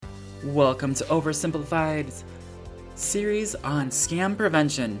Welcome to Oversimplified's series on scam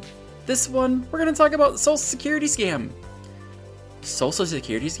prevention. This one, we're going to talk about Social Security scam. Social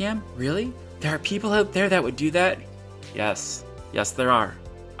Security scam? Really? There are people out there that would do that? Yes, there are.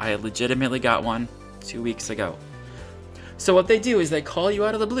 I legitimately got one 2 weeks ago. So what they do is they call you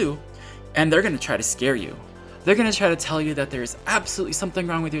out of the blue, and they're going to try to scare you. They're going to try to tell you that there's absolutely something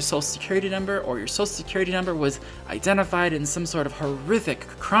wrong with your Social Security number, or your Social Security number was identified in some sort of horrific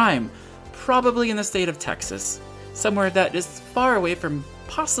crime, probably in the state of Texas, somewhere that is far away from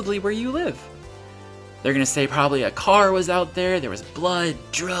possibly where you live. They're going to say probably a car was out there was blood,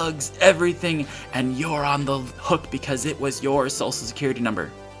 drugs, everything, and you're on the hook because it was your Social Security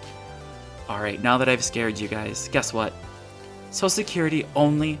number. Alright, now that I've scared you guys, guess what? Social Security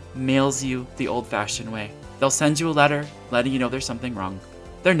only mails you the old-fashioned way. They'll send you a letter letting you know there's something wrong.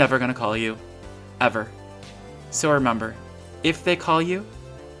 They're never going to call you. Ever. So remember, if they call you,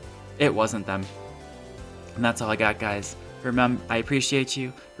 it wasn't them. And that's all I got, guys. Remember, I appreciate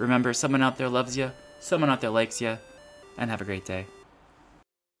you. Remember, someone out there loves you. Someone out there likes you. And have a great day.